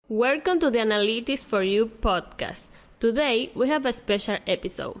Welcome to the Analytics for You podcast. Today we have a special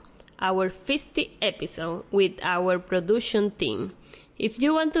episode, our 50th episode with our production team. If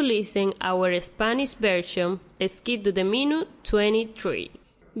you want to listen our Spanish version, skip to the minute 23.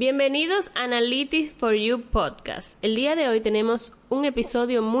 Bienvenidos a Analytics for You podcast. El día de hoy tenemos un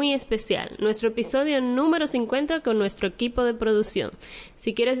episodio muy especial, nuestro episodio número 50 con nuestro equipo de producción.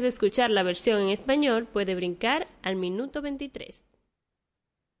 Si quieres escuchar la versión en español, puede brincar al minuto 23.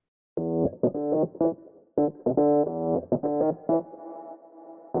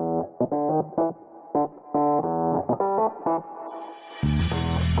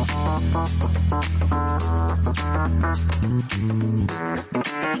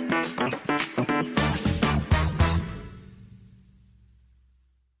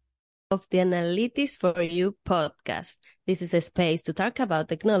 Of the Analytics for You podcast. This is a space to talk about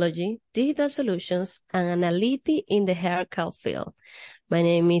technology, digital solutions, and analytics in the healthcare field. My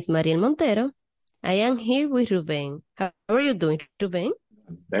name is Mariel Montero. I am here with Ruben. How are you doing, Ruben?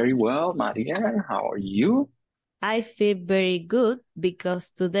 Very well, Mariel. How are you? I feel very good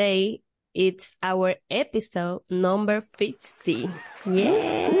because today it's our episode number 50.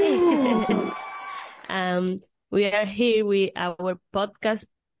 Yeah! We are here with our podcast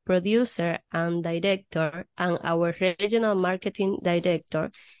producer and director and our regional marketing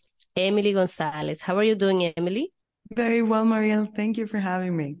director, Emily Gonzalez. How are you doing, Emily? Very well, Mariel. Thank you for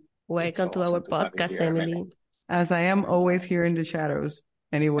having me. Welcome to our podcast, Emily. As I am always here in the shadows.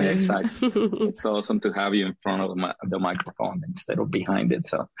 Anyway. Exactly. It's awesome to have you in front of the microphone instead of behind it.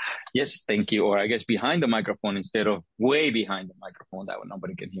 So, yes, thank you. Or I guess behind the microphone instead of way behind the microphone that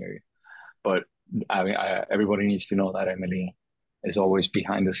nobody can hear you. But everybody needs to know that Emily is always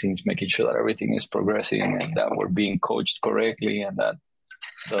behind the scenes, making sure that everything is progressing and that we're being coached correctly and that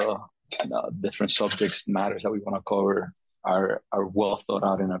the different subjects matters that we want to cover are well thought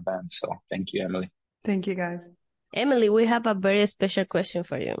out in advance. So thank you, Emily. Thank you, guys. Emily, we have a very special question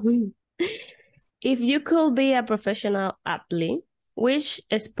for you. If you could be a professional athlete, which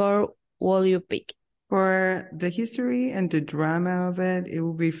sport will you pick? For the history and the drama of it, it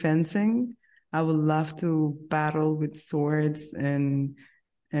will be fencing. I would love to battle with swords and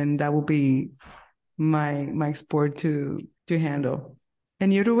that will be my sport to handle.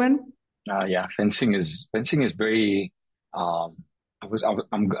 And you, Ruben? Yeah, fencing is very, I'm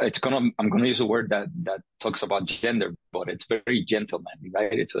gonna use a word that talks about gender, but it's very gentlemanly,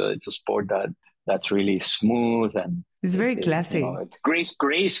 right? It's a sport that's really smooth and it's very classy. It's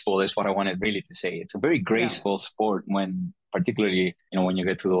graceful is what I wanted really to say. It's a very graceful sport when, particularly, when you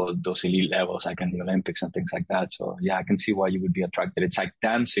get to those elite levels, like in the Olympics and things like that. So yeah, I can see why you would be attracted. It's like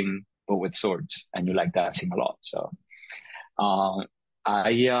dancing, but with swords, and you like dancing a lot. So,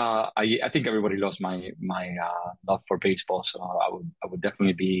 I think everybody loves my love for baseball. So I would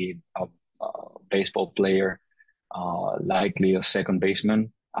definitely be a baseball player, likely a second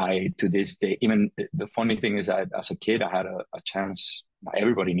baseman. To this day, even the funny thing is that as a kid, I had a chance.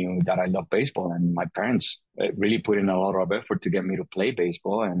 Everybody knew that I love baseball, and my parents really put in a lot of effort to get me to play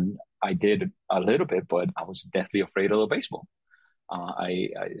baseball. And I did a little bit, but I was deathly afraid of the baseball. I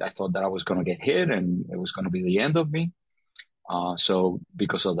thought that I was going to get hit and it was going to be the end of me. So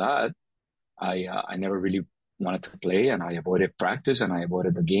because of that, I never really wanted to play, and I avoided practice and I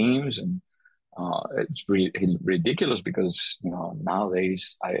avoided the games. And it's really ridiculous because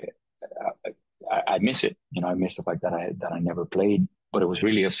nowadays I miss it. I miss the fact that I never played, but it was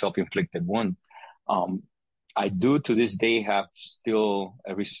really a self-inflicted one. I do to this day have still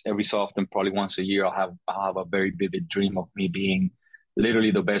every so often, probably once a year, I'll have a very vivid dream of me being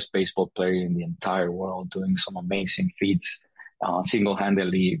literally the best baseball player in the entire world, doing some amazing feats,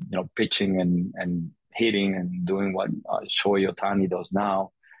 single-handedly, pitching and hitting and doing what Shohei Ohtani does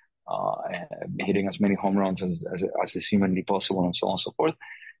now. Hitting as many home runs as is humanly possible, and so on and so forth.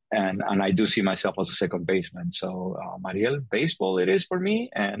 And I do see myself as a second baseman. So, Mariel, baseball it is for me,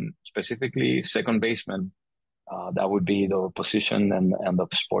 and specifically second baseman. That would be the position and the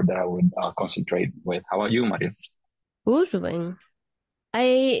sport that I would concentrate with. How about you, Mariel? Ruben.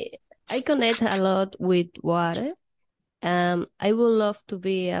 I connect a lot with water. I would love to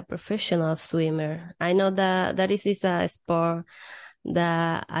be a professional swimmer. I know that is a sport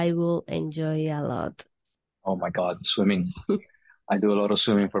that I will enjoy a lot. Oh my God, swimming. I do a lot of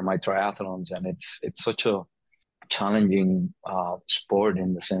swimming for my triathlons, and it's such a challenging sport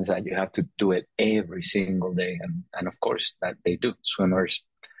in the sense that you have to do it every single day. And of course that they do. Swimmers,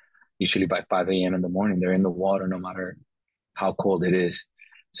 usually by 5 a.m. in the morning, they're in the water no matter how cold it is.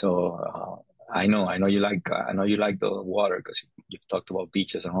 So I know you like the water because you've talked about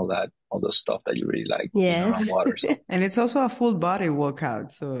beaches and all that, all the stuff that you really like being around Yes. water. So, And it's also a full body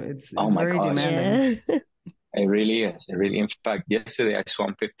workout, so oh it's my very gosh, demanding. Yeah. it really is. It really, in fact, yesterday I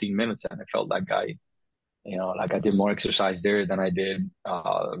swam 15 minutes and I felt that guy, like I did more exercise there than I did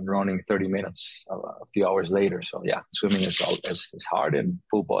running 30 minutes a few hours later. So yeah, swimming is hard and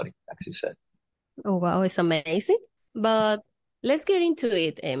full body, as you said. Oh, wow, it's amazing. But let's get into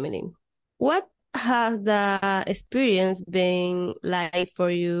it, Emily. What has the experience been like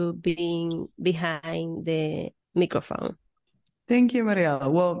for you being behind the microphone? Thank you,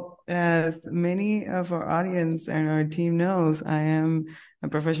 Mariela. Well, as many of our audience and our team knows, I am a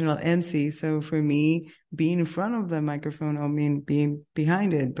professional MC. So for me, being in front of the microphone, I mean, being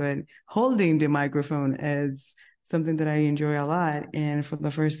behind it, but holding the microphone is something that I enjoy a lot. And for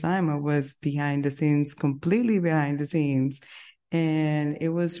the first time, I was behind the scenes, completely behind the scenes. And it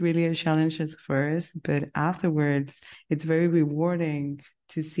was really a challenge at first, but afterwards, it's very rewarding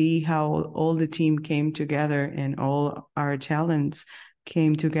to see how all the team came together and all our talents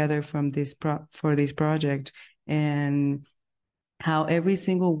came together from for this project, and how every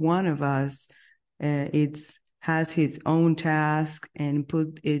single one of us it's has his own task and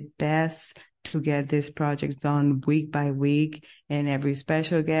put it best to get this project done week by week, and every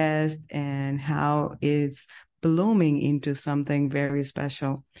special guest, and how it's blooming into something very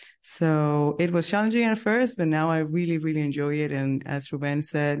special. So it was challenging at first, but now I really, really enjoy it. And as Ruben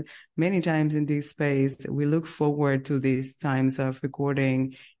said many times in this space, we look forward to these times of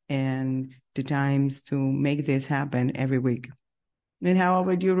recording and the times to make this happen every week. And how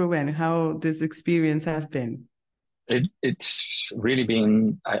about you, Ruben? How this experience have been? It's really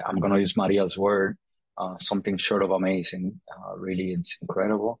been, I'm going to use Maria's word, something short of amazing. Really, it's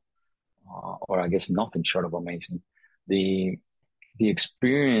incredible, or I guess nothing short of amazing. The the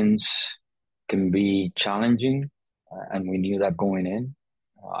experience can be challenging, and we knew that going in.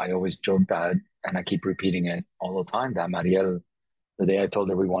 I always joke that, and I keep repeating it all the time, that Mariel, the day I told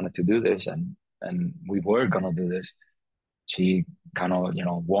her we wanted to do this and we were gonna do this, she kind of,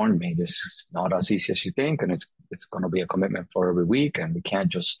 warned me, this is not as easy as you think, and it's gonna be a commitment for every week, and we can't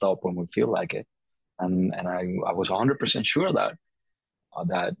just stop when we feel like it. And I was 100% sure that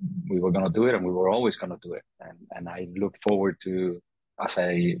we were going to do it and we were always going to do it. And I look forward to, as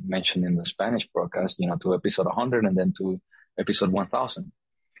I mentioned in the Spanish broadcast, to episode 100 and then to episode 1000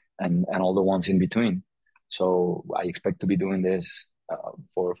 and all the ones in between. So I expect to be doing this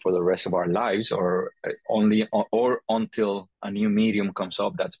for the rest of our lives, or until a new medium comes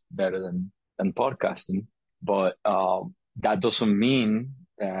up that's better than podcasting. But that doesn't mean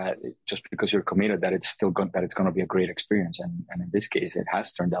that just because you're committed that it's going to be a great experience. And in this case, it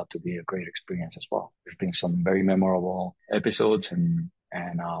has turned out to be a great experience as well. There's been some very memorable episodes and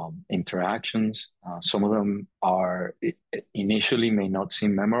interactions. Some of them are initially may not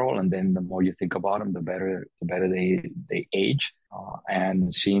seem memorable, and then the more you think about them, the better they age.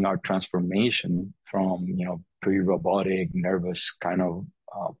 And seeing our transformation from pretty robotic, nervous kind of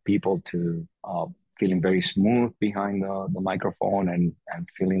people to feeling very smooth behind the microphone and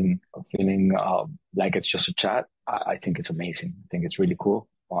feeling like it's just a chat. I think it's amazing. I think it's really cool.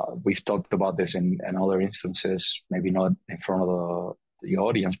 We've talked about this in other instances, maybe not in front of the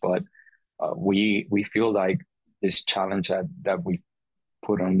audience, but we feel like this challenge that we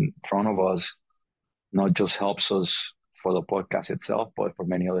put in front of us not just helps us for the podcast itself, but for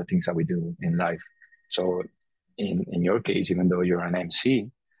many other things that we do in life. So in your case, even though you're an MC,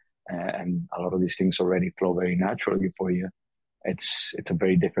 and a lot of these things already flow very naturally for you, it's a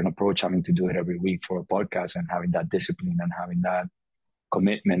very different approach having to do it every week for a podcast and having that discipline and having that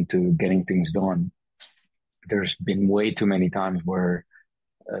commitment to getting things done. There's been way too many times where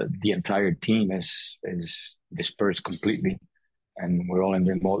the entire team is dispersed completely, and we're all in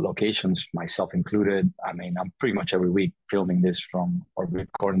remote locations, myself included. I mean, I'm pretty much every week filming this or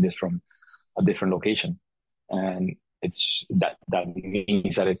recording this from a different location, and it's that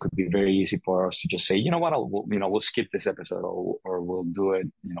means that it could be very easy for us to just say, you know what, we'll skip this episode, or we'll do it,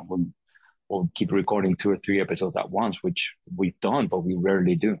 we'll keep recording 2 or 3 episodes at once, which we've done, but we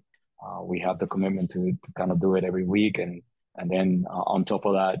rarely do. We have the commitment to kind of do it every week, and then on top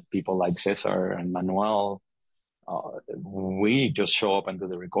of that, people like Cesar and Manuel, we just show up and do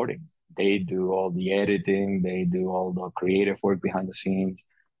the recording. They do all the editing, they do all the creative work behind the scenes.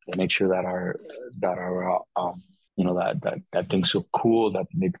 They make sure that that things look cool, that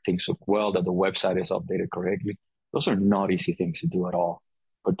make things look well, that the website is updated correctly. Those are not easy things to do at all,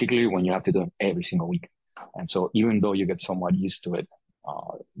 particularly when you have to do them every single week. And so even though you get somewhat used to it,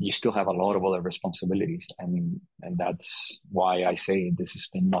 you still have a lot of other responsibilities, and that's why I say this has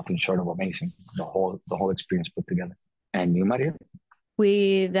been nothing short of amazing, the whole experience put together. And you, Maria?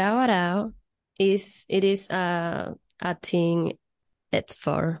 Without a doubt, it is a team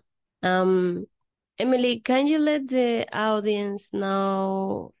effort. Emily, can you let the audience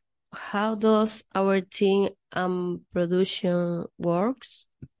know how does our team production works?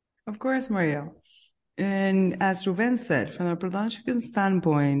 Of course, Maria. And as Ruben said, from a production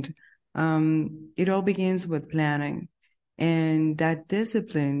standpoint, it all begins with planning. And that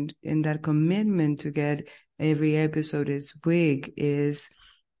discipline and that commitment to get every episode this week is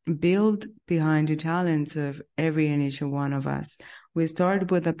built behind the talents of every and each one of us. We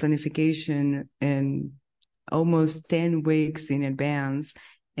start with a planification in almost 10 weeks in advance.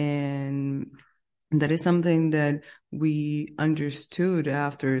 And that is something that we understood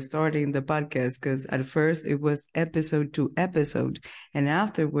after starting the podcast, because at first it was episode to episode. And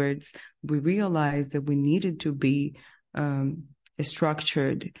afterwards, we realized that we needed to be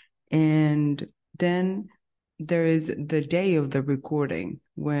structured. And then there is the day of the recording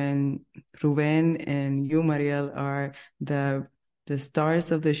when Ruben and you, Mariel, are the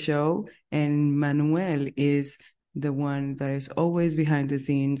stars of the show, and Manuel is the one that is always behind the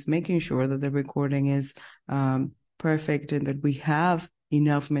scenes, making sure that the recording is perfect and that we have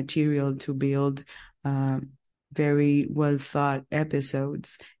enough material to build very well thought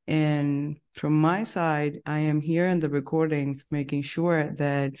episodes. And from my side, I am here in the recordings, making sure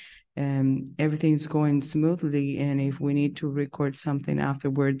that everything's going smoothly. And if we need to record something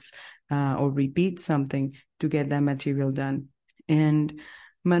afterwards or repeat something, to get that material done. And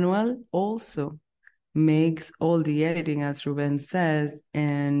Manuel also makes all the editing, as Ruben says,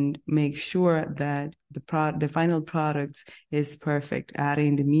 and make sure that the final product is perfect,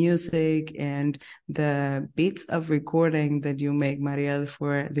 adding the music and the bits of recording that you make, Mariel,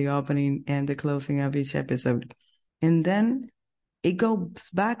 for the opening and the closing of each episode. And then it goes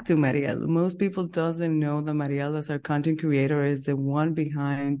back to Mariel. Most people doesn't know that Mariel, as our content creator, is the one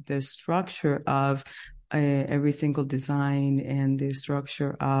behind the structure of every single design and the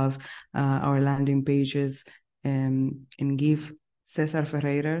structure of our landing pages, and give Cesar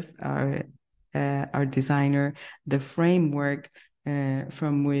Ferreiras, our designer, the framework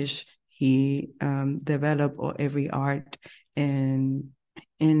from which he developed every art, and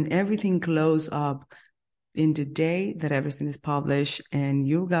everything close up in the day that everything is published, and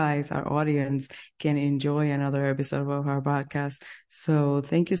you guys, our audience, can enjoy another episode of our podcast. So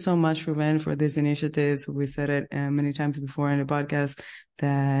thank you so much, Ruben, for this initiative. We said it many times before in the podcast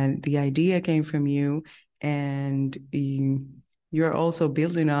that the idea came from you, and you're also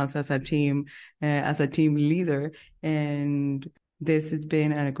building us as a team leader. And this has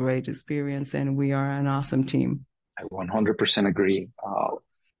been a great experience, and we are an awesome team. I 100% agree.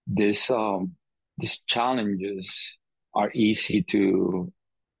 These challenges are easy to,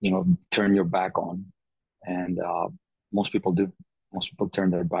 turn your back on. And most people do. Most people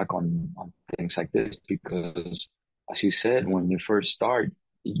turn their back on things like this because, as you said, when you first start,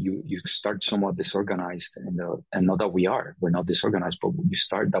 you start somewhat disorganized. And not that we're not disorganized, but you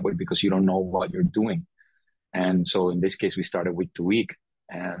start that way because you don't know what you're doing. And so in this case, we started week to week.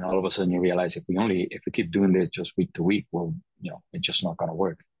 And all of a sudden you realize if we keep doing this just week to week, well, it's just not going to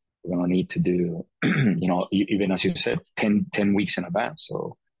work. We're going to need to do, even as you said, 10 weeks in advance.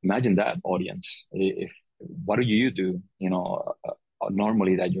 So imagine that, audience. What do you do,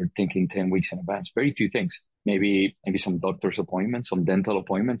 normally that you're thinking 10 weeks in advance? Very few things. Maybe some doctor's appointments, some dental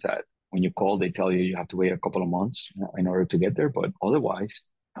appointments that when you call, they tell you have to wait a couple of months in order to get there. But otherwise,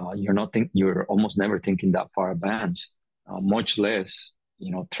 you're almost never thinking that far advance, much less,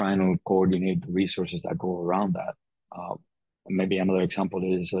 trying to coordinate the resources that go around that. Maybe another example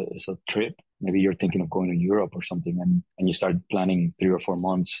is a trip. Maybe you're thinking of going to Europe or something, and you start planning 3 or 4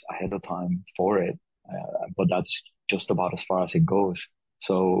 months ahead of time for it. But that's just about as far as it goes.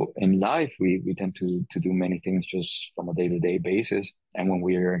 So in life, we tend to do many things just from a day-to-day basis. And when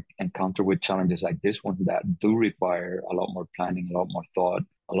we're encountered with challenges like this one that do require a lot more planning, a lot more thought,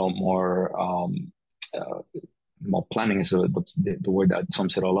 a lot more, planning is the word that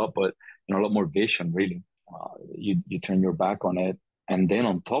sums it all up, but a lot more vision, really. You turn your back on it. And then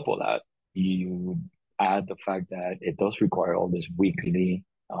on top of that, you add the fact that it does require all these weekly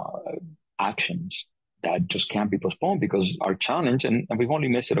actions that just can't be postponed because our challenge, and we've only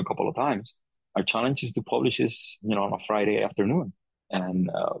missed it a couple of times, our challenge is to publish this, on a Friday afternoon. And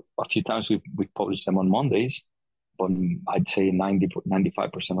a few times we've published them on Mondays, but I'd say 95%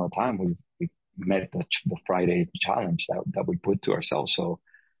 of the time we've met the Friday challenge that we put to ourselves. So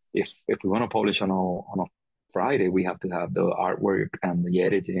if we want to publish on a Friday, we have to have the artwork and the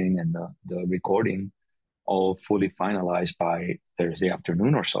editing and the recording all fully finalized by Thursday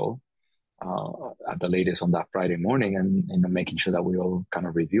afternoon or so, at the latest on that Friday morning, and making sure that we all kind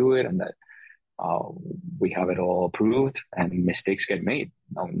of review it and that uh, we have it all approved, and mistakes get made.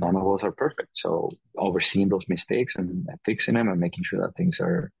 None of us are perfect. So overseeing those mistakes and fixing them and making sure that things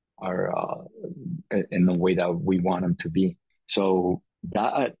are in the way that we want them to be. So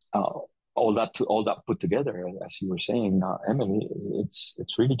that all that put together, as you were saying, Emily, it's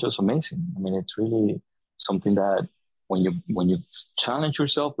really just amazing. I mean, it's really something that when you challenge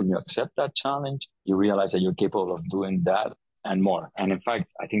yourself, when you accept that challenge, you realize that you're capable of doing that and more. And in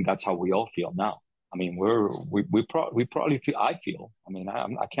fact, I think that's how we all feel now. I mean, we probably feel, I feel, I mean,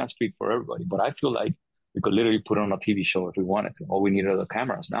 I can't speak for everybody, but I feel like we could literally put on a TV show if we wanted to. All we need are the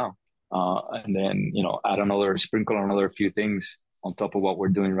cameras now. And then, add sprinkle another few things on top of what we're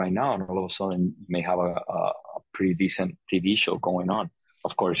doing right now. And all of a sudden you may have a pretty decent TV show going on.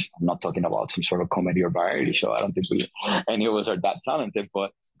 Of course, I'm not talking about some sort of comedy or variety show. I don't think any of us are that talented,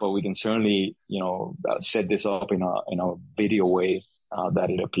 but we can certainly, set this up in a video way that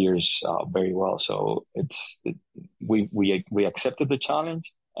it appears very well. So we accepted the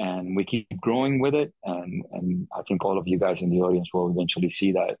challenge and we keep growing with it. And I think all of you guys in the audience will eventually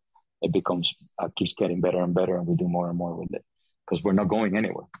see that it keeps getting better and better, and we do more and more with it because we're not going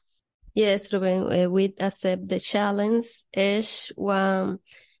anywhere. Yes, Ruben, we accept the challenge. Each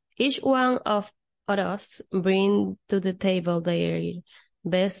one of us bring to the table their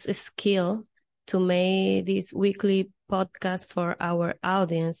best skill to make this weekly podcast for our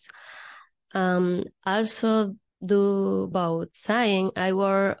audience. Also do both saying I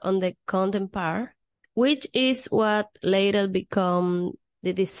work on the content part, which is what later become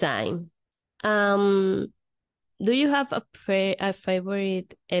the design. Do you have a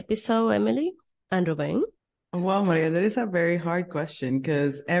favorite episode, Emily and Ruben? Well, Maria, that is a very hard question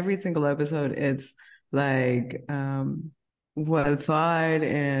because every single episode it's like well thought,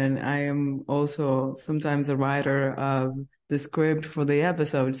 and I am also sometimes a writer of the script for the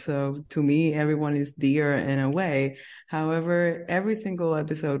episode. So to me, everyone is dear in a way. However, every single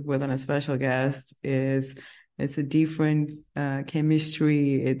episode with a special guest it's a different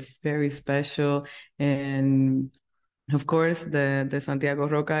chemistry. It's very special. And of course, the Santiago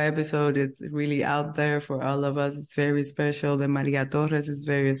Roca episode is really out there for all of us. It's very special. The Maria Torres is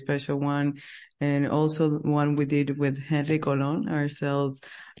very special one. And also one we did with Henry Colon, our sales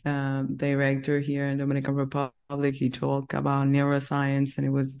director here in Dominican Republic. He talked about neuroscience, and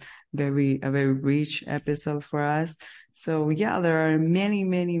it was a very rich episode for us. So yeah, there are many,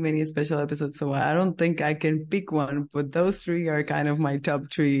 many, many special episodes. So I don't think I can pick one, but those three are kind of my top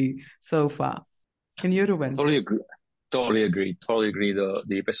three so far. And you, Ruben? Totally agree.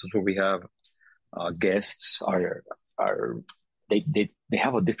 The episodes where we have guests they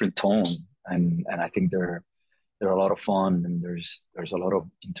have a different tone, and I think they're a lot of fun, and there's a lot of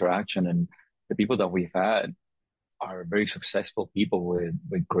interaction, and the people that we've had are very successful people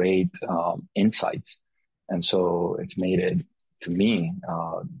with great insights, and so it's made it, to me,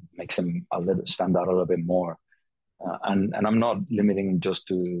 makes them stand out a little bit more. And I'm not limiting just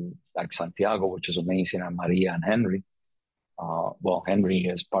to like Santiago, which is amazing, and Maria and Henry. Well, Henry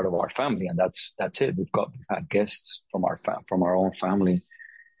is part of our family, and that's it. We've had guests from our own family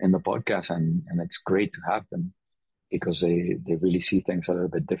in the podcast, and it's great to have them because they really see things a little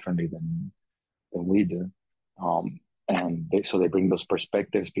bit differently than we do. And so they bring those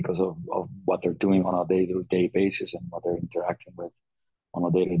perspectives because of what they're doing on a day-to-day basis and what they're interacting with on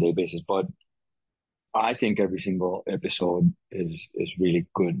a day-to-day basis. But I think every single episode is really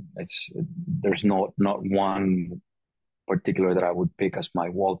good. There's not one particular that I would pick as my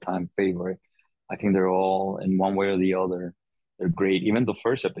all-time favorite. I think they're all, in one way or the other, they're great. Even the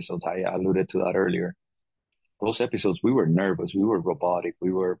first episodes, I alluded to that earlier. Those episodes, we were nervous, we were robotic,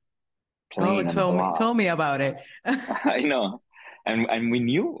 we were playing. Oh, tell me about it. I know, and we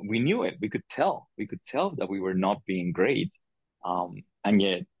knew it. We could tell that we were not being great, and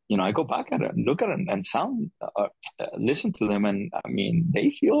yet, I go back at it, look at it, and listen to them, and I mean, they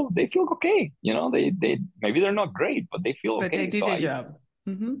feel okay. They maybe they're not great, but they feel okay. But they did their job.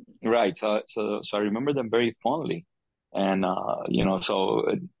 Mm-hmm. Right. So I remember them very fondly, and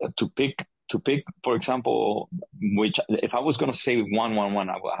so to pick, for example, which if I was going to say one,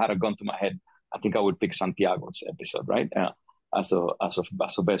 I had a gun to my head, I think I would pick Santiago's episode, right? As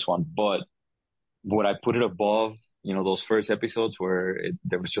a best one. But would I put it above, those first episodes where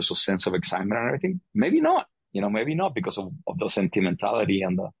there was just a sense of excitement and everything? Maybe not, maybe not because of the sentimentality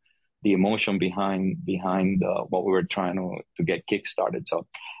and the emotion behind what we were trying to get kickstarted. So,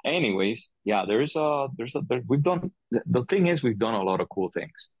 anyways, yeah, we've done the thing is we've done a lot of cool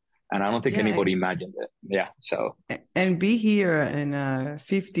things, and I don't think Yeah, anybody imagined it. Yeah, so and be here in a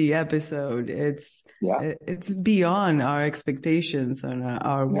 50 episode. yeah, It's beyond our expectations and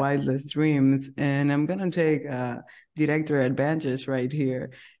our yeah, wildest dreams. And I'm gonna take director advantage right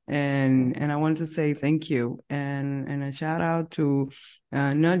here. And I want to say thank you and a shout out to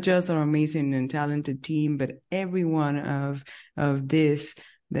not just our amazing and talented team, but everyone of this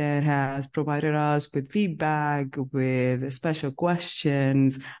that has provided us with feedback, with special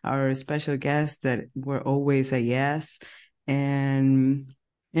questions, our special guests that were always a yes, and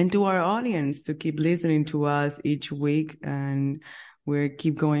to our audience to keep listening to us each week. And we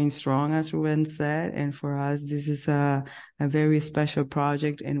keep going strong, as Ruben said. And for us, this is a very special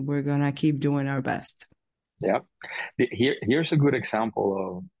project, and we're gonna keep doing our best. yeah. Here's a good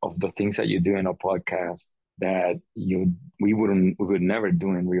example of the things that you do in a podcast that we would never do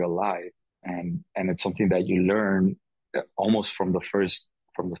in real life, and it's something that you learn almost from the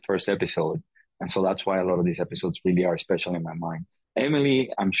first episode, and so that's why a lot of these episodes really are special in my mind. Emily,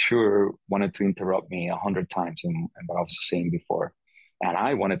 I'm sure, wanted to interrupt me 100 times in what I was saying before, and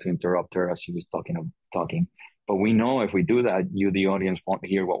I wanted to interrupt her as she was talking. But we know if we do that, you, the audience, won't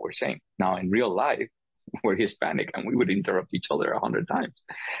hear what we're saying. Now, in real life, we're Hispanic and we would interrupt each other 100 times.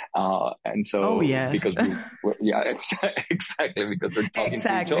 And so, Oh, yes. because yeah, exactly, because we're talking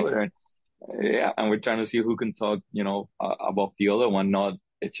to each other, and yeah, and we're trying to see who can talk, above the other one. Not,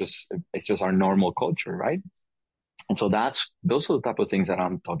 it's just our normal culture, right? And so those are the type of things that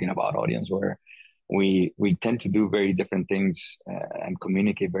I'm talking about, audience, where we tend to do very different things and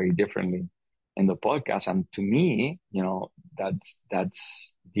communicate very differently in the podcast. And to me,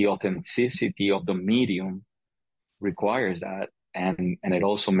 that's the authenticity of the medium requires that. And it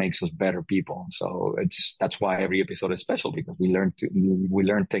also makes us better people. So that's why every episode is special, because we learn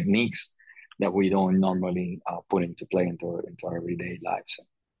techniques that we don't normally put into play into our everyday lives.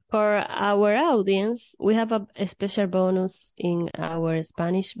 For our audience, we have a special bonus in our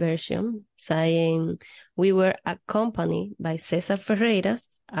Spanish version saying we were accompanied by Cesar Ferreiras,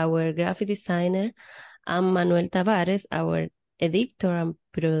 our graphic designer, and Manuel Tavares, our editor and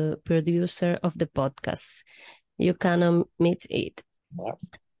producer of the podcast. You can omit it. Yeah.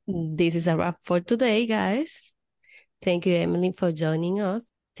 This is a wrap for today, guys. Thank you, Emily, for joining us.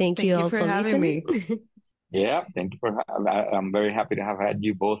 Thank you all for having listening. me. Yeah, thank you I'm very happy to have had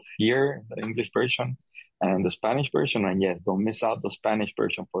you both here, the English version and the Spanish version. And yes, don't miss out the Spanish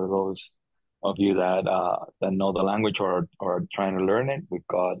version for those of you that know the language or are trying to learn it. We've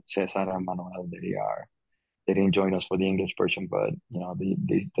got Cesar and Manuel. They didn't join us for the English version, but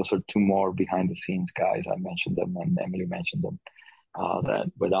those are two more behind the scenes guys. I mentioned them and Emily mentioned them. That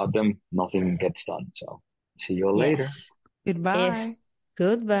without them, nothing gets done. So see you all later. Goodbye. Yes.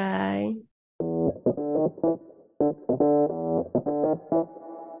 Goodbye.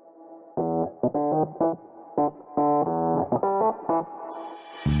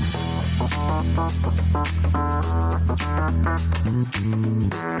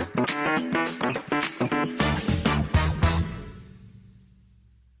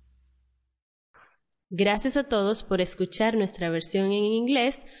 Gracias a todos por escuchar nuestra versión en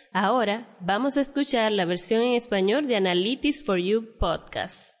inglés. Ahora vamos a escuchar la versión en español de Analytics for You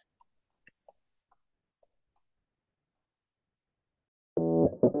Podcast.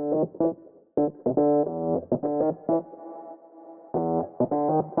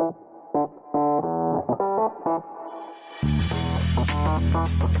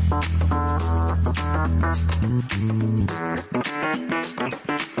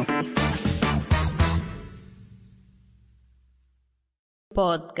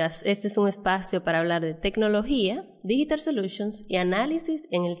 Podcast. Este es un espacio para hablar de tecnología, digital solutions y análisis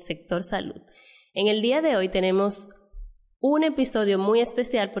en el sector salud. En el día de hoy tenemos un episodio muy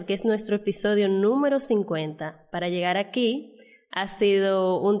especial porque es nuestro episodio número 50. Para llegar aquí ha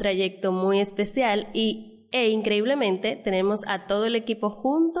sido un trayecto muy especial e increíblemente tenemos a todo el equipo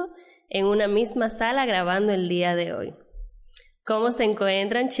junto en una misma sala grabando el día de hoy. ¿Cómo se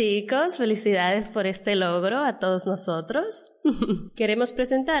encuentran, chicos? Felicidades por este logro a todos nosotros. Queremos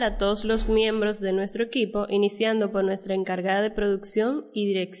presentar a todos los miembros de nuestro equipo, iniciando por nuestra encargada de producción y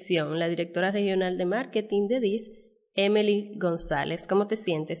dirección, la directora regional de marketing de DIS, Emily González. ¿Cómo te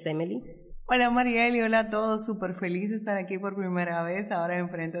sientes, Emily? Hola, Mariel, y hola a todos. Súper feliz de estar aquí por primera vez, ahora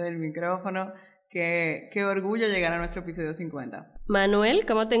enfrente del micrófono. Qué orgullo llegar a nuestro episodio 50. Manuel,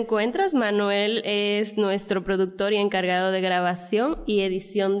 ¿cómo te encuentras? Manuel es nuestro productor y encargado de grabación y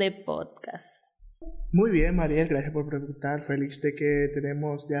edición de podcast. Muy bien, Mariel, gracias por preguntar. Feliz de que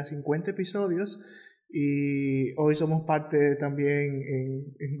tenemos ya 50 episodios y hoy somos parte también,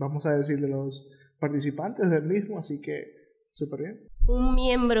 vamos a decir, de los participantes del mismo, así que súper bien. Un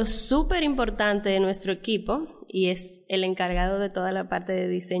miembro súper importante de nuestro equipo y es el encargado de toda la parte de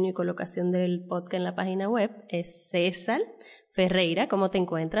diseño y colocación del podcast en la página web, es César Ferreira. ¿Cómo te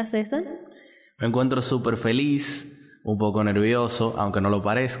encuentras, César? Me encuentro súper feliz, un poco nervioso, aunque no lo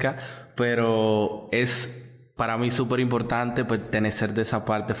parezca, pero es para mí súper importante pertenecer de esa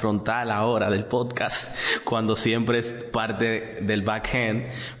parte frontal ahora del podcast, cuando siempre es parte del back-end,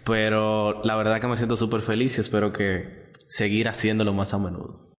 pero la verdad que me siento súper feliz y espero que seguir haciéndolo más a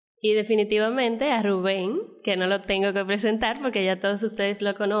menudo. Y definitivamente a Rubén, que no lo tengo que presentar porque ya todos ustedes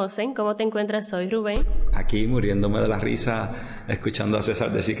lo conocen. ¿Cómo te encuentras hoy, Rubén? Aquí muriéndome de la risa, escuchando a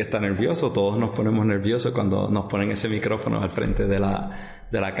César decir que está nervioso. Todos nos ponemos nerviosos cuando nos ponen ese micrófono al frente de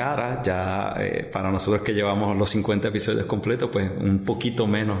la cara. Ya para nosotros que llevamos los 50 episodios completos, pues un poquito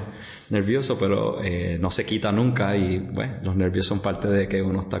menos nervioso, pero no se quita nunca. Y bueno, los nervios son parte de que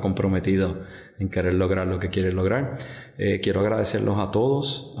uno está comprometido en querer lograr lo que quiere lograr. Quiero agradecerlos a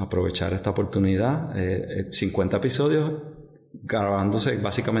todos, aprovechar esta oportunidad. 50 episodios grabándose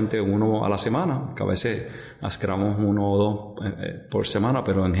básicamente uno a la semana, que a veces grabamos uno o dos por semana,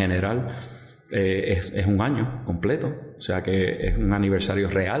 pero en general es un año completo, o sea que es un aniversario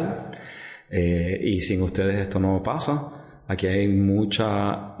real, y sin ustedes esto no pasa. Aquí hay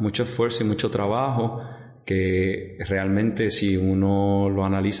mucho esfuerzo y mucho trabajo que realmente, si uno lo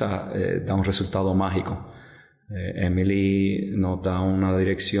analiza, da un resultado mágico. Emily nos da una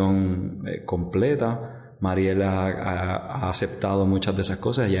dirección completa. Mariela ha aceptado muchas de esas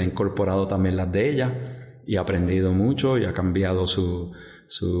cosas y ha incorporado también las de ella y ha aprendido mucho y ha cambiado su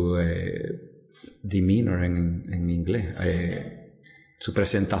demeanor en inglés, su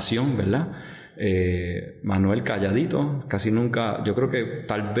presentación, ¿verdad? Manuel calladito, casi nunca, yo creo que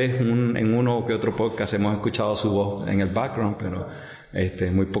tal vez en uno que otro podcast hemos escuchado su voz en el background, pero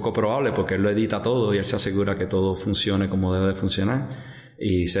es muy poco probable porque él lo edita todo y él se asegura que todo funcione como debe de funcionar.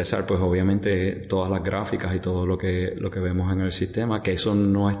 Y César, pues obviamente todas las gráficas y todo lo que vemos en el sistema, que eso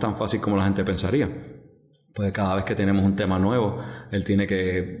no es tan fácil como la gente pensaría. Pues cada vez que tenemos un tema nuevo, él tiene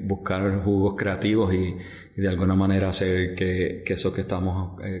que buscar jugos creativos y de alguna manera hacer que eso que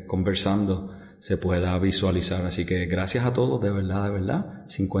estamos conversando se pueda visualizar. Así que gracias a todos, de verdad.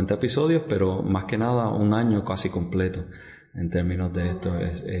 50 episodios, pero más que nada un año casi completo en términos de esto.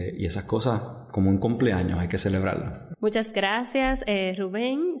 Y esas cosas, como un cumpleaños, hay que celebrarlo. Muchas gracias,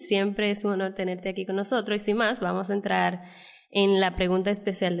 Rubén. Siempre es un honor tenerte aquí con nosotros. Y sin más, vamos a entrar en la pregunta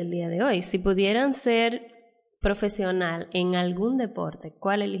especial del día de hoy. Si pudieran ser profesional en algún deporte,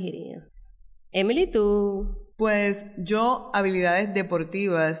 ¿cuál elegirían? Emily, tú... Pues yo, habilidades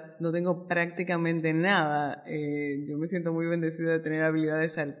deportivas, no tengo prácticamente nada. Yo me siento muy bendecida de tener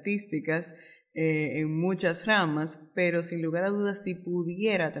habilidades artísticas en muchas ramas, pero sin lugar a dudas, si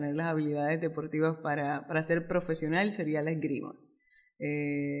pudiera tener las habilidades deportivas para ser profesional, sería la esgrima.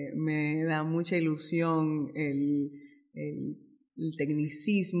 Me da mucha ilusión el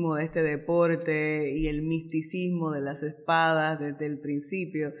tecnicismo de este deporte y el misticismo de las espadas desde el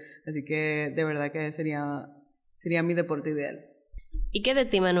principio, así que de verdad que sería mi deporte ideal. ¿Y qué de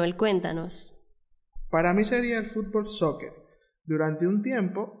ti, Manuel? Cuéntanos. Para mí sería el fútbol soccer. Durante un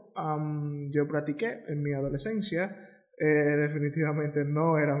tiempo yo practiqué en mi adolescencia, definitivamente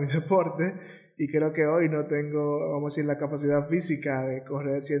no era mi deporte y creo que hoy no tengo, vamos a decir, la capacidad física de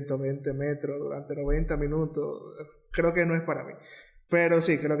correr 120 metros durante 90 minutos. Creo que no es para mí, pero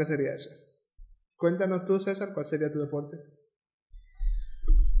sí, creo que sería ese. Cuéntanos tú, César, ¿cuál sería tu deporte?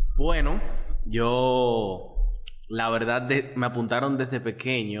 Bueno, yo la verdad me apuntaron desde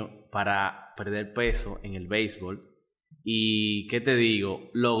pequeño para perder peso en el béisbol y ¿qué te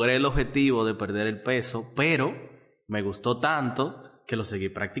digo? Logré el objetivo de perder el peso, pero me gustó tanto que lo seguí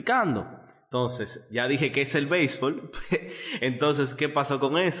practicando. Entonces, ya dije que es el béisbol. Entonces, ¿qué pasó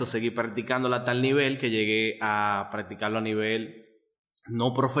con eso? Seguí practicándolo a tal nivel que llegué a practicarlo a nivel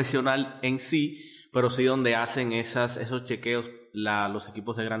no profesional en sí, pero sí donde hacen esos chequeos los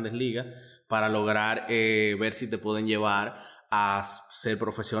equipos de Grandes Ligas para lograr ver si te pueden llevar a ser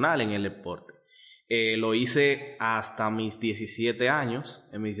profesional en el deporte. Lo hice hasta mis 17 años.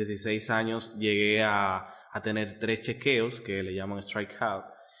 En mis 16 años llegué a tener 3 chequeos que le llaman strikeout.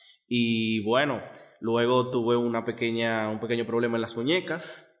 Y bueno, luego tuve un pequeño problema en las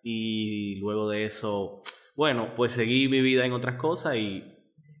muñecas y luego de eso, bueno, pues seguí mi vida en otras cosas y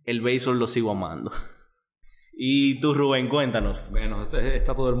el béisbol lo sigo amando. Y tú, Rubén, cuéntanos. Bueno,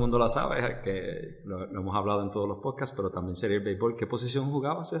 esta todo el mundo la sabe, que lo hemos hablado en todos los podcasts, pero también sería el béisbol. ¿Qué posición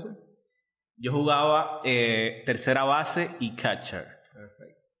jugabas, ese? Yo jugaba tercera base y catcher.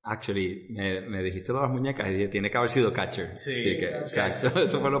 Perfecto. Actually, me dijiste de las muñecas y dije, tiene que haber sido catcher. Sí, Así que, okay. exacto,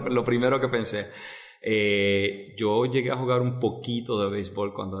 eso fue lo primero que pensé. Yo llegué a jugar un poquito de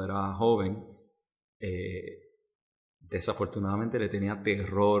béisbol cuando era joven. Desafortunadamente le tenía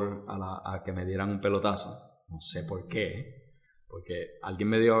terror a que me dieran un pelotazo. No sé por qué. Porque alguien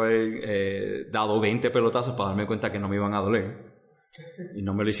me dio haber dado 20 pelotazos para darme cuenta que no me iban a doler. Y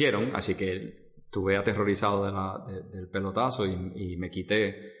no me lo hicieron, así que estuve aterrorizado del pelotazo y me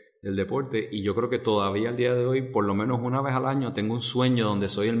quité del deporte. Y yo creo que todavía al día de hoy, por lo menos una vez al año, tengo un sueño donde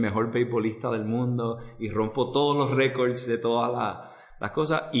soy el mejor beisbolista del mundo y rompo todos los récords de todas las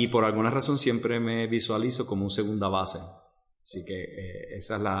cosas. Y por alguna razón siempre me visualizo como un segunda base. Así que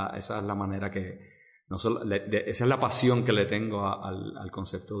esa es la manera que... No solo, esa es la pasión que le tengo al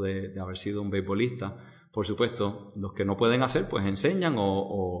concepto de haber sido un beisbolista. Por supuesto, los que no pueden hacer, pues enseñan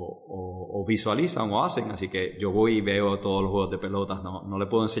o visualizan o hacen. Así que yo voy y veo todos los juegos de pelotas. No le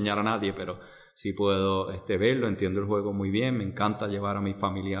puedo enseñar a nadie, pero sí puedo verlo. Entiendo el juego muy bien. Me encanta llevar a mis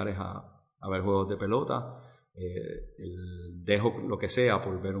familiares a ver juegos de pelota. Dejo lo que sea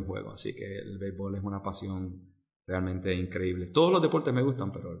por ver un juego. Así que el béisbol es una pasión realmente increíble. Todos los deportes me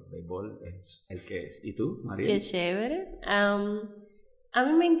gustan, pero el béisbol es el que es. ¿Y tú, María? Qué chévere. A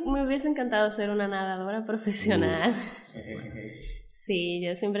mí me hubiese encantado ser una nadadora profesional. Sí,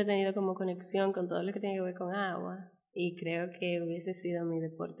 yo siempre he tenido como conexión con todo lo que tiene que ver con agua y creo que hubiese sido mi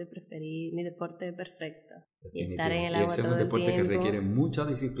deporte preferido, mi deporte perfecto. Y estar en el agua todo el tiempo. Ese es un deporte que requiere mucha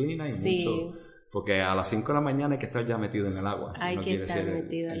disciplina y mucho... Porque a las 5 de la mañana hay que estar ya metido en el agua. Hay no que estar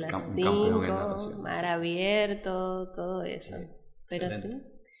metido a las 5, mar abierto, todo eso. Sí, pero excelente.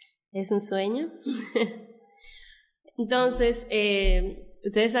 Sí, es un sueño. Entonces,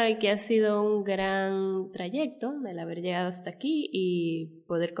 ustedes saben que ha sido un gran trayecto el haber llegado hasta aquí y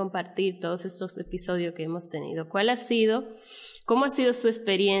poder compartir todos estos episodios que hemos tenido. ¿Cómo ha sido su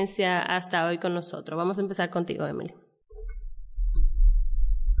experiencia hasta hoy con nosotros? Vamos a empezar contigo, Emily.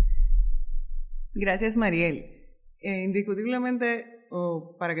 Gracias, Mariel. Indiscutiblemente,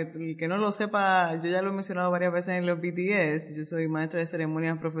 para que el que no lo sepa, yo ya lo he mencionado varias veces en los BTS, yo soy maestra de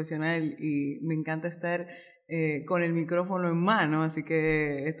ceremonias profesional y me encanta estar con el micrófono en mano, así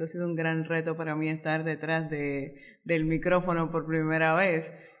que esto ha sido un gran reto para mí estar detrás del micrófono por primera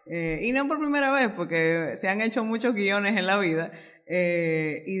vez. Y no por primera vez, porque se han hecho muchos guiones en la vida.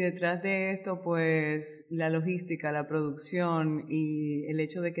 Y detrás de esto, pues, la logística, la producción y el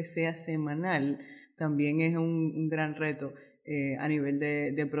hecho de que sea semanal también es un gran reto a nivel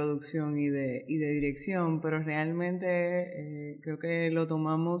de producción y de dirección, pero realmente creo que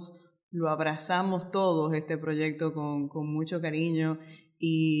lo abrazamos todos este proyecto con mucho cariño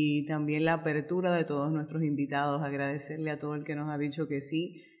y también la apertura de todos nuestros invitados, agradecerle a todo el que nos ha dicho que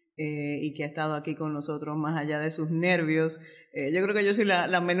sí y que ha estado aquí con nosotros más allá de sus nervios. Yo creo que yo soy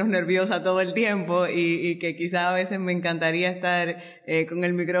la menos nerviosa todo el tiempo y que quizás a veces me encantaría estar con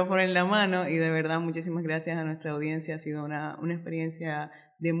el micrófono en la mano y de verdad muchísimas gracias a nuestra audiencia, ha sido una experiencia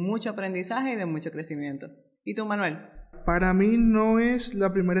de mucho aprendizaje y de mucho crecimiento. ¿Y tú, Manuel? Para mí no es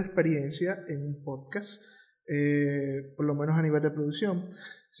la primera experiencia en un podcast, por lo menos a nivel de producción.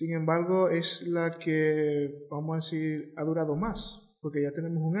 Sin embargo, es la que, vamos a decir, ha durado más, porque ya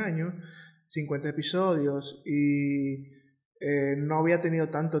tenemos un año, 50 episodios y no había tenido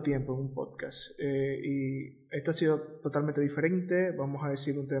tanto tiempo en un podcast. Y esto ha sido totalmente diferente. Vamos a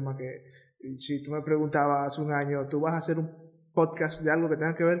decir un tema que, si tú me preguntabas hace un año, ¿tú vas a hacer un podcast de algo que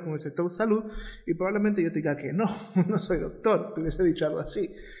tenga que ver con el sector salud? Y probablemente yo te diga que no soy doctor, te hubiese dicho algo así.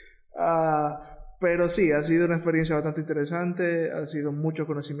 Pero sí, ha sido una experiencia bastante interesante, ha sido muchos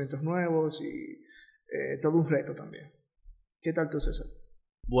conocimientos nuevos y todo un reto también. ¿Qué tal tú, César?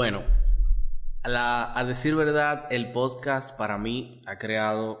 Bueno, a decir verdad, el podcast para mí ha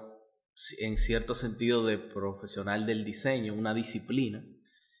creado, en cierto sentido, de profesional del diseño, una disciplina,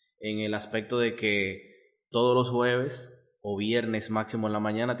 en el aspecto de que todos los jueves o viernes máximo en la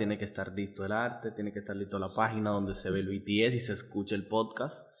mañana tiene que estar listo el arte, tiene que estar listo la página donde se ve el BTS y se escucha el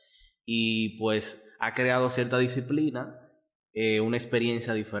podcast. Y pues ha creado cierta disciplina, una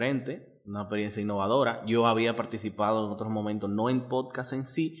experiencia diferente, una experiencia innovadora. Yo había participado en otros momentos, no en podcast en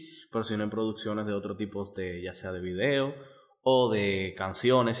sí, pero sino en producciones de otro tipo, ya sea de video o de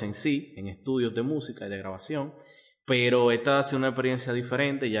canciones en sí, en estudios de música y de grabación. Pero esta ha sido una experiencia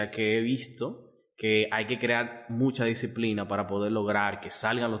diferente, ya que he visto que hay que crear mucha disciplina para poder lograr que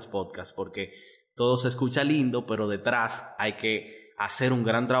salgan los podcasts, porque todo se escucha lindo, pero detrás hay que hacer un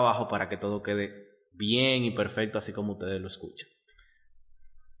gran trabajo para que todo quede bien y perfecto, así como ustedes lo escuchan.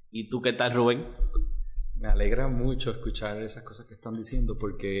 ¿Y tú qué tal, Rubén? Me alegra mucho escuchar esas cosas que están diciendo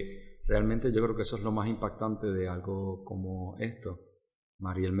porque realmente yo creo que eso es lo más impactante de algo como esto.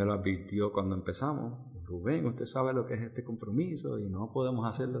 Mariel me lo advirtió cuando empezamos. Rubén, usted sabe lo que es este compromiso y no podemos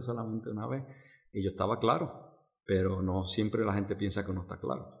hacerlo solamente una vez. Y yo estaba claro, pero no siempre la gente piensa que uno está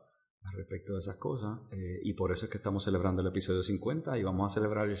claro al respecto de esas cosas. Y por eso es que estamos celebrando el episodio 50 y vamos a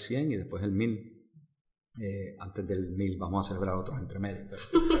celebrar el 100 y después el 1000. Antes del 1000 vamos a celebrar otros entre medio.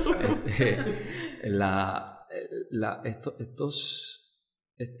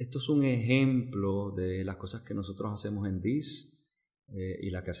 Esto es un ejemplo de las cosas que nosotros hacemos en DIS y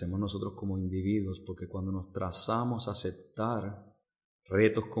las que hacemos nosotros como individuos, porque cuando nos trazamos a aceptar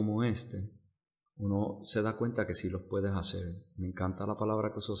retos como este, uno se da cuenta que sí los puedes hacer. Me encanta la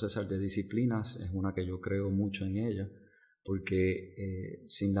palabra que usó César de disciplinas, es una que yo creo mucho en ella, porque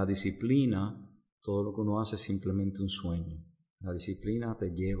sin la disciplina todo lo que uno hace es simplemente un sueño. La disciplina te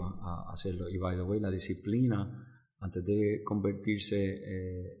lleva a hacerlo. Y by the way, la disciplina, antes de convertirse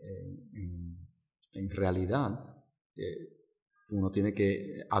en realidad, uno tiene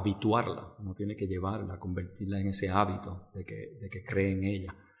que habituarla, uno tiene que llevarla, convertirla en ese hábito de que cree en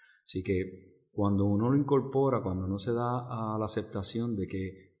ella. Así que cuando uno lo incorpora, cuando uno se da a la aceptación de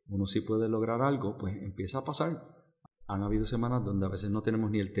que uno sí puede lograr algo, pues empieza a pasar. Han habido semanas donde a veces no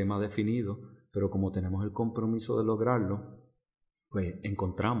tenemos ni el tema definido, pero como tenemos el compromiso de lograrlo, pues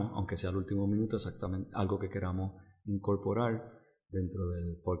encontramos, aunque sea al último minuto, exactamente algo que queramos incorporar dentro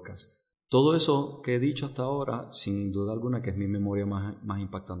del podcast. Todo eso que he dicho hasta ahora, sin duda alguna que es mi memoria más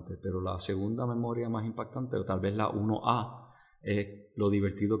impactante, pero la segunda memoria más impactante, o tal vez la 1A, es lo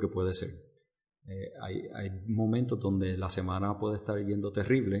divertido que puede ser. Hay momentos donde la semana puede estar yendo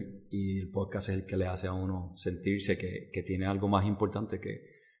terrible y el podcast es el que le hace a uno sentirse que tiene algo más importante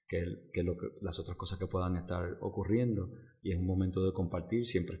que las otras cosas que puedan estar ocurriendo, y es un momento de compartir.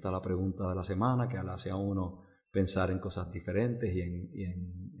 Siempre está la pregunta de la semana que le hace a uno pensar en cosas diferentes y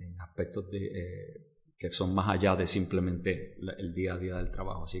en aspectos que son más allá de simplemente el día a día del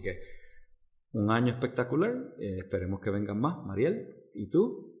trabajo. Así que un año espectacular, esperemos que vengan más. Mariel, ¿y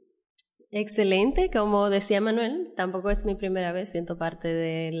tú? Excelente, como decía Manuel, tampoco es mi primera vez siendo parte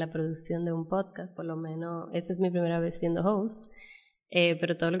de la producción de un podcast, por lo menos esta es mi primera vez siendo host.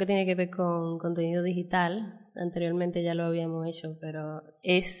 Pero todo lo que tiene que ver con contenido digital, anteriormente ya lo habíamos hecho, pero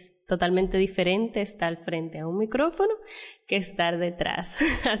es totalmente diferente estar al frente a un micrófono que estar detrás.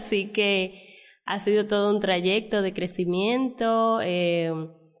 Así que ha sido todo un trayecto de crecimiento,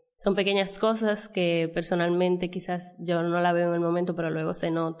 son pequeñas cosas que personalmente quizás yo no la veo en el momento, pero luego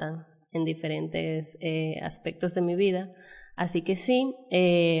se notan en diferentes aspectos de mi vida. Así que sí,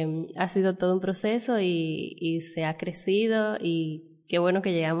 ha sido todo un proceso y se ha crecido, y qué bueno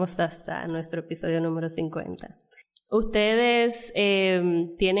que llegamos hasta nuestro episodio número 50. ¿Ustedes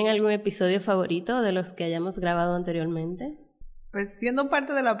tienen algún episodio favorito de los que hayamos grabado anteriormente? Pues siendo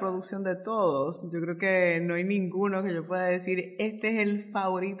parte de la producción de todos, yo creo que no hay ninguno que yo pueda decir este es el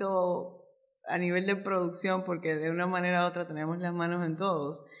favorito a nivel de producción, porque de una manera u otra tenemos las manos en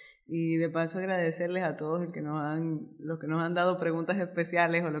todos. Y de paso agradecerles a todos los que nos han dado preguntas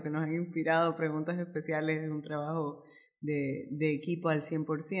especiales o los que nos han inspirado preguntas especiales. Es un trabajo de equipo al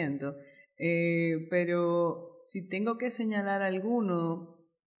 100%. Pero si tengo que señalar alguno,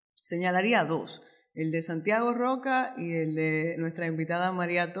 señalaría dos. El de Santiago Roca y el de nuestra invitada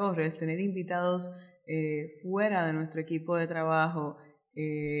María Torres. Tener invitados fuera de nuestro equipo de trabajo,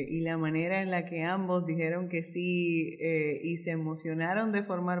 y la manera en la que ambos dijeron que sí y se emocionaron de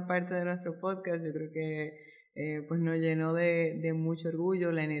formar parte de nuestro podcast, yo creo que pues nos llenó de mucho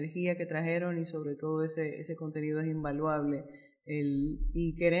orgullo. La energía que trajeron y sobre todo ese contenido es invaluable.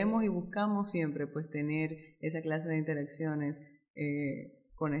 Y queremos y buscamos siempre pues tener esa clase de interacciones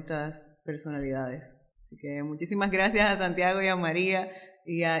con estas personalidades. Así que muchísimas gracias a Santiago y a María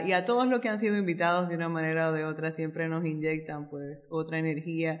y a todos los que han sido invitados de una manera o de otra. Siempre nos inyectan pues otra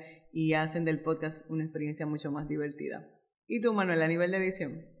energía y hacen del podcast una experiencia mucho más divertida. ¿Y tú, Manuel, a nivel de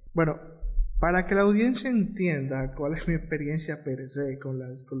edición? Bueno, para que la audiencia entienda cuál es mi experiencia per se con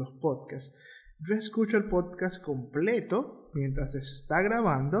los podcasts, yo escucho el podcast completo mientras se está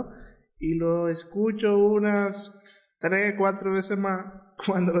grabando y lo escucho unas 3-4 veces más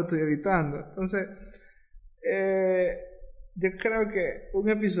cuando lo estoy editando. Entonces, yo creo que un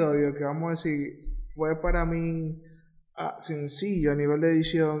episodio que vamos a decir fue para mí sencillo a nivel de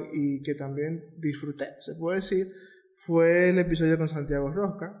edición y que también disfruté, se puede decir, fue el episodio con Santiago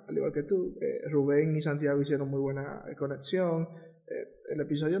Roca. Al igual que tú, Rubén y Santiago hicieron muy buena conexión. El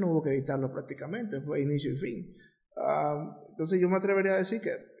episodio no hubo que editarlo prácticamente, fue inicio y fin. Entonces yo me atrevería a decir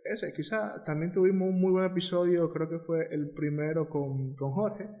que quizá también tuvimos un muy buen episodio. Creo que fue el primero con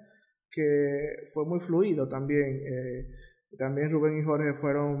Jorge, que fue muy fluido también. Y también Rubén y Jorge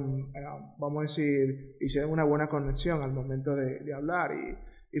fueron, vamos a decir, hicieron una buena conexión al momento de hablar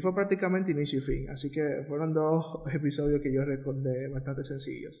y fue prácticamente inicio y fin. Así que fueron 2 episodios que yo recordé bastante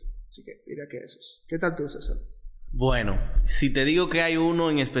sencillos. Así que diría que esos. ¿Qué tal tú, César? Bueno, si te digo que hay uno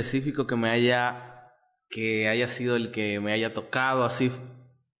en específico que haya sido el que me haya tocado así,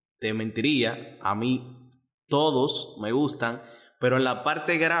 te mentiría. A mí todos me gustan, pero en la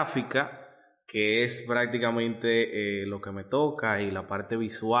parte gráfica, que es prácticamente lo que me toca, y la parte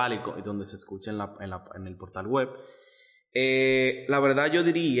visual y donde se escucha en el portal web, la verdad yo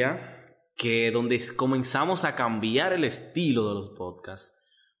diría que donde comenzamos a cambiar el estilo de los podcasts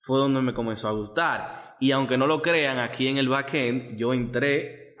fue donde me comenzó a gustar. Y aunque no lo crean, aquí en el backend yo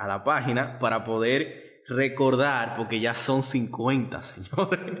entré a la página para poder recordar, porque ya son 50,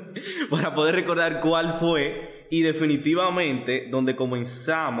 señores, para poder recordar cuál fue. Y definitivamente donde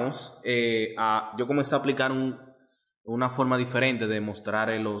comenzamos yo comencé a aplicar una forma diferente de mostrar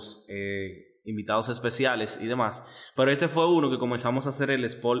los invitados especiales y demás. Pero este fue uno que comenzamos a hacer el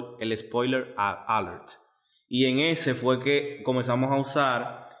spoiler alert. Y en ese fue que comenzamos a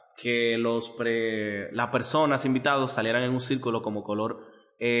usar que las personas invitados salieran en un círculo como color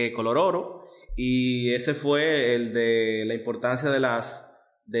oro. Y ese fue el de la importancia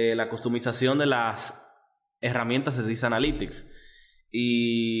de la customización de las herramientas de Diz Analytics.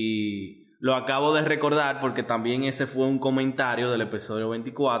 Y lo acabo de recordar porque también ese fue un comentario del episodio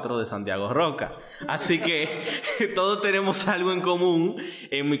 24 de Santiago Roca. Así que todos tenemos algo en común.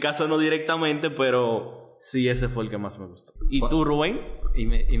 En mi caso no directamente, pero sí, ese fue el que más me gustó. ¿Y tú, Rubén?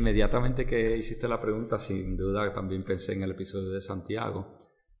 Inmediatamente que hiciste la pregunta, sin duda también pensé en el episodio de Santiago.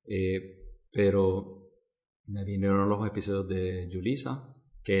 Pero me vinieron los episodios de Yulisa,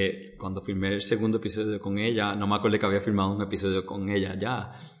 que cuando filmé el segundo episodio con ella, no me acordé que había filmado un episodio con ella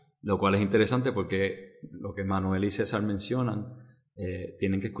ya, lo cual es interesante porque lo que Manuel y César mencionan,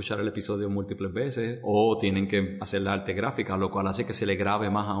 tienen que escuchar el episodio múltiples veces o tienen que hacer la arte gráfica, lo cual hace que se le grabe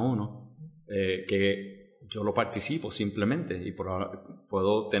más a uno, que yo lo participo simplemente y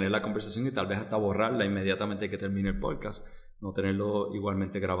puedo tener la conversación y tal vez hasta borrarla inmediatamente que termine el podcast, no tenerlo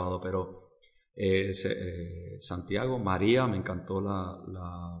igualmente grabado. Pero Santiago, María, me encantó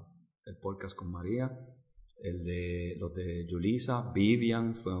el podcast con María, los de Yulisa,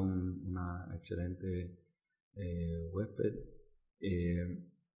 Vivian fue una excelente huésped.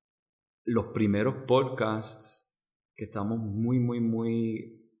 Los primeros podcasts que estábamos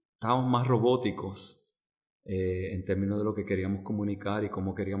estábamos más robóticos en términos de lo que queríamos comunicar y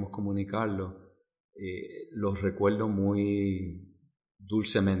cómo queríamos comunicarlo, los recuerdo muy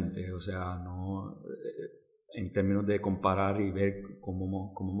dulcemente, o sea, no en términos de comparar y ver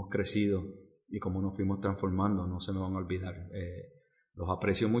cómo hemos crecido y cómo nos fuimos transformando, no se me van a olvidar. Los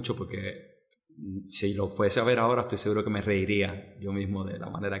aprecio mucho porque si lo fuese a ver ahora estoy seguro que me reiría yo mismo de la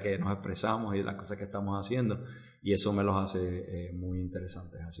manera que nos expresamos y de las cosas que estamos haciendo, y eso me los hace muy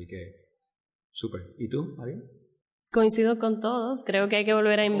interesantes, así que súper. ¿Y tú, María? Coincido con todos. Creo que hay que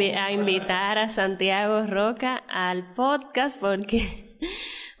volver a invitar a Santiago Roca al podcast porque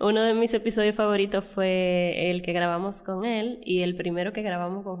uno de mis episodios favoritos fue el que grabamos con él y el primero que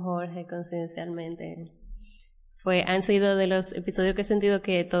grabamos con Jorge, coincidencialmente. Han sido de los episodios que he sentido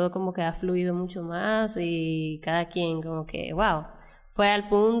que todo como que ha fluido mucho más y cada quien como que, wow, fue al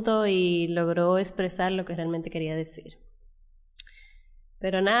punto y logró expresar lo que realmente quería decir.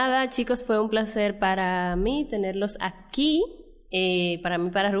 Pero nada, chicos, fue un placer para mí tenerlos aquí, para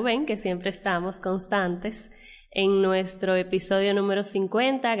mí, para Rubén, que siempre estamos constantes en nuestro episodio número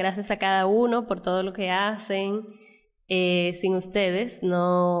 50. Gracias a cada uno por todo lo que hacen. Sin ustedes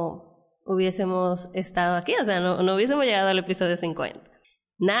no hubiésemos estado aquí, o sea, no hubiésemos llegado al episodio 50.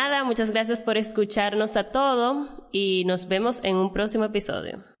 Nada, muchas gracias por escucharnos a todo y nos vemos en un próximo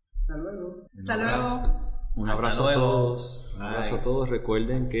episodio. Hasta luego. Hasta luego. Un abrazo a todos. Un abrazo a todos.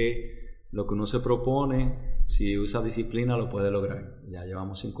 Recuerden que lo que uno se propone, si usa disciplina, lo puede lograr. Ya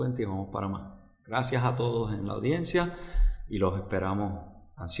llevamos 50 y vamos para más. Gracias a todos en la audiencia y los esperamos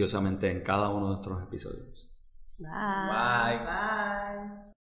ansiosamente en cada uno de nuestros episodios. Bye.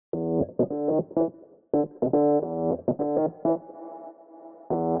 Bye.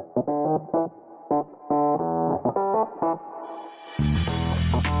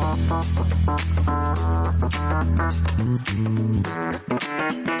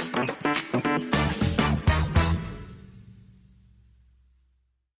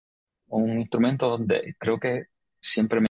 Un instrumento donde creo que siempre